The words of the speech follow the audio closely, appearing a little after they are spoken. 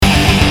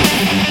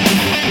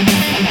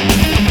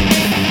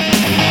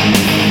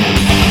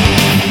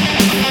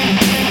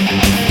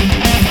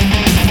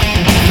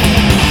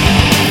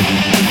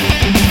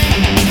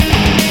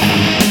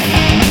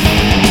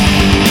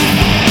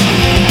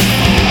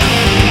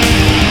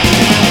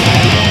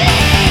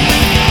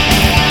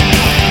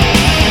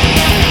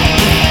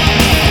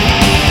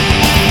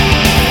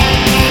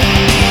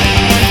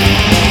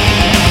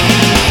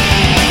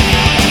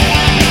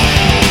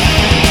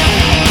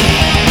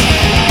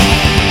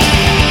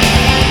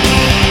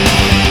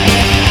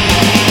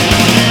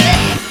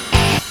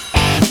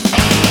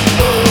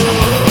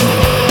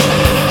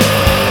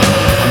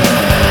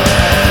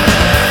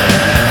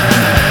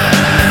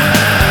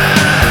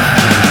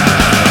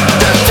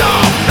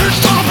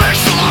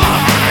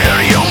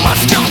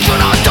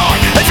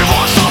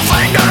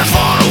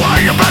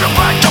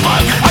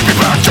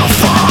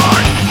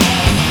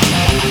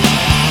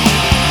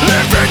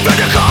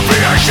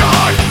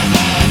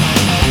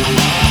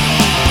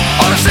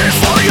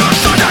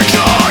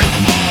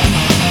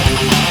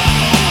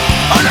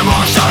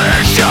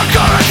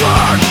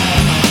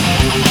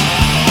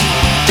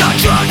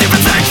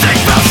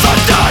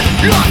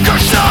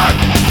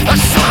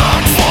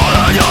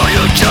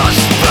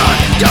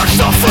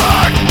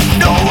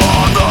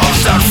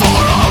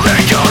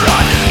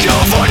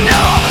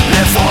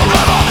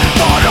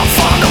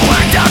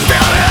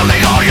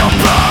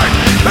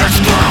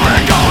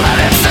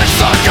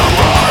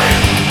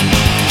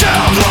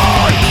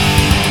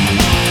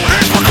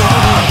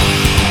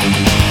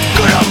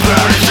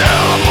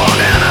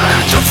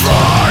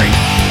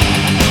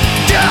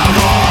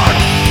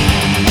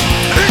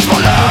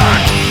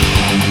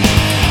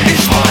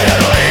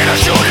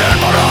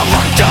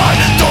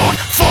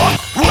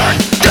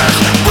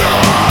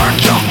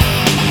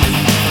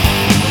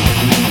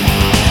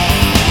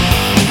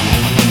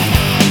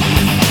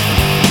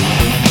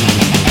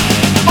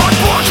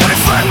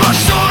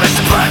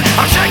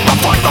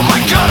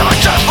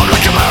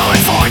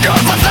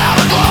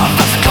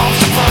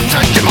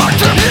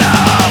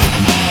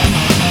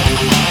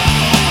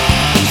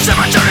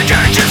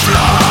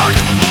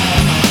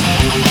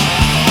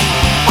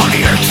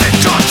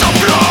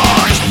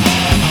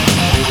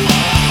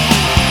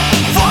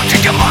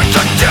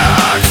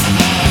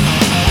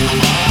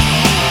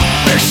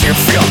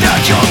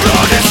your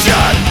blood is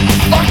shed.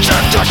 I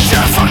take the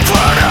shit for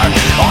granted.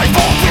 I've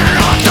opened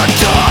up the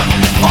door.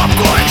 I'm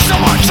going so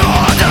much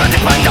harder.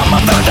 Depend on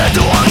my brother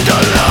to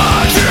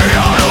underline. Tear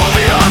out of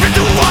me, I'm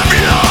into what we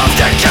love.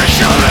 They can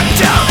shut it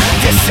down.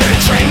 This city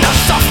train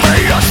us off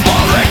me. A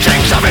small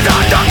kings of it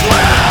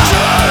underground.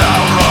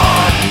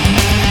 Teh-Hell-Ran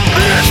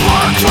is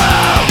my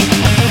clown.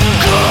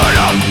 Good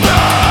or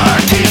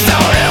bad, he's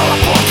out here.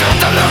 I'm walking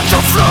the left to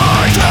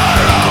fly.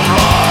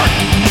 Teh-Hell-Ran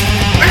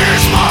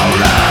is my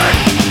land.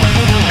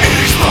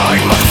 He's my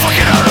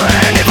motherfucking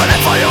land. Even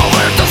if I owe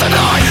it, doesn't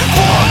I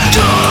want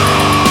to?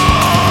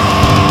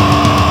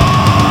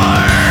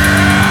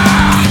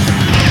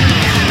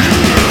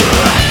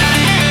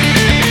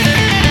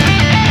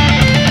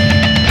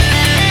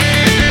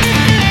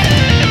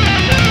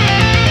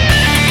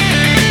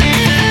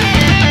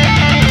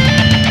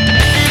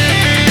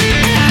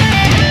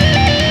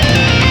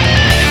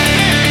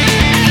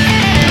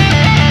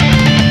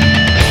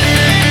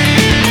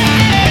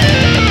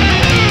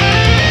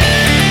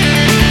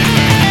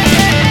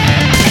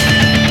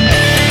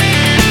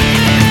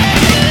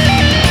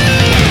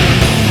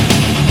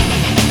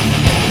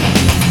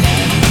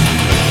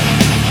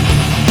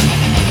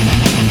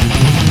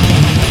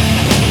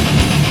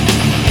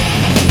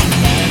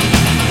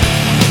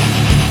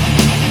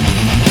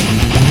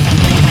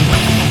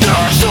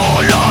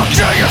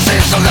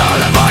 So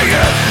loud in my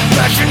ear,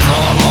 passion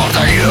for more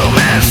than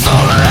human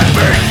soul. Let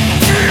me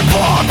be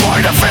bought by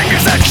the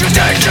fingers that you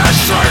take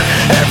just straight.